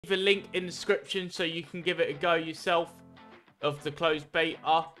leave a link in the description so you can give it a go yourself of the closed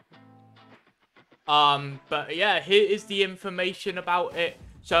beta. But yeah, here is the information about it.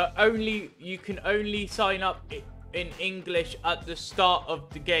 So you can only sign up in English at the start of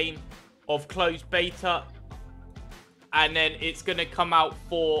the game of closed beta, and then it's gonna come out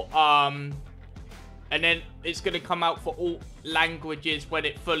for all languages when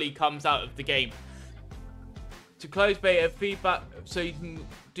it fully comes out of the game. To close beta feedback, so you can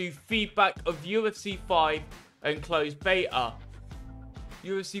do feedback of UFC5 and closed beta.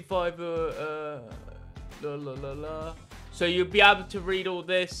 UFC5, So you'll be able to read all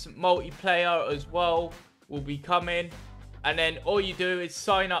this. Multiplayer as well will be coming. And then all you do is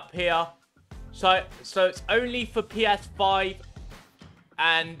sign up here. So it's only for PS5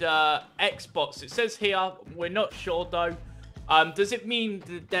 and Xbox. It says here, we're not sure though. Does it mean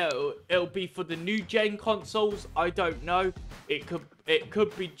that it'll be for the new gen consoles? I don't know. It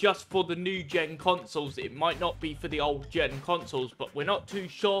could be just for the new gen consoles. It might not be for the old gen consoles, but we're not too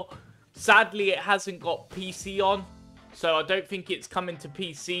sure. Sadly, it hasn't got PC on, so I don't think it's coming to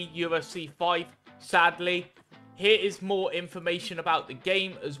PC, UFC 5, sadly. Here is more information about the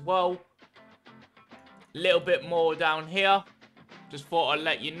game as well. A little bit more down here. Just thought I'd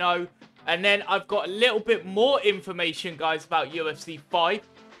let you know. And then I've got a little bit more information, guys, about UFC 5.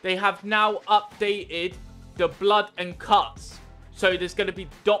 They have now updated the blood and cuts. So there's going to be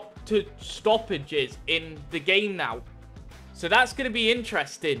doctor stoppages in the game now. So that's going to be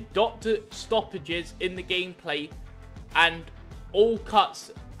interesting. Doctor stoppages in the gameplay. And all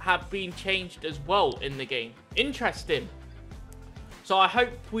cuts have been changed as well in the game. Interesting. So I hope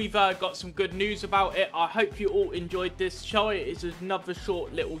we've got some good news about it. I hope you all enjoyed this. Sorry, it is another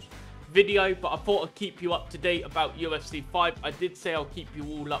short little video, but I thought I'd keep you up to date about UFC 5. I did say I'll keep you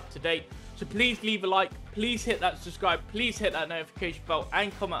all up to date. So please leave a like, please hit that subscribe, please hit that notification bell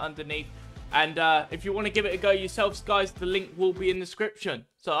and comment underneath. And if you want to give it a go yourselves, guys, the link will be in the description.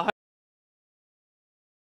 So I hope